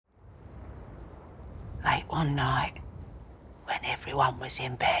one night, when everyone was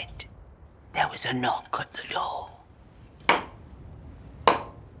in bed, there was a knock at the door.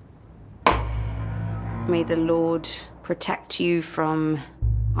 May the Lord protect you from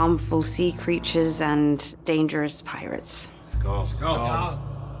harmful sea creatures and dangerous pirates. Go. Go.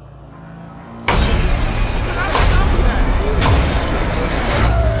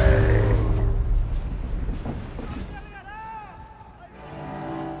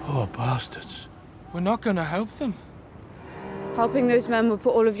 Poor bastards. We're not gonna help them. Helping those men will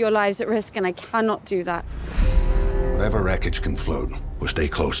put all of your lives at risk, and I cannot do that. Whatever wreckage can float, we'll stay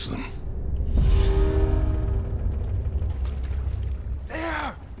close to them.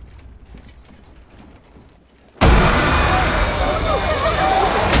 There!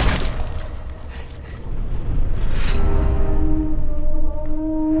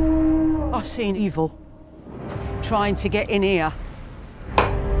 I've seen evil trying to get in here.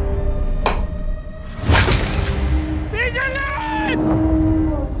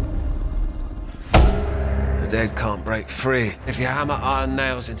 The dead can't break free if you hammer iron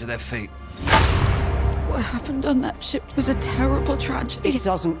nails into their feet. What happened on that ship was a terrible tragedy. He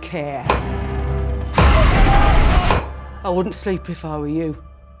doesn't care. I wouldn't sleep if I were you.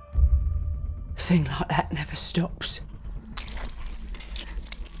 A thing like that never stops.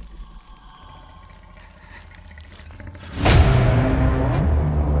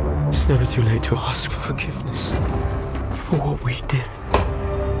 It's never too late to ask for forgiveness for what we did.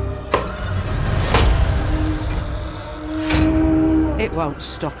 It won't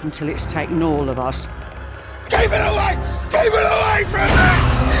stop until it's taken all of us. Keep it away! Keep it away from me!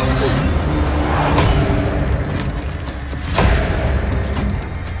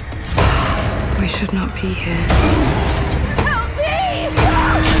 We should not be here. Help me!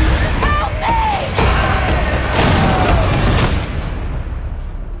 Help me!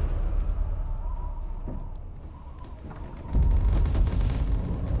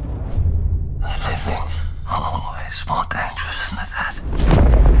 The living always more dead.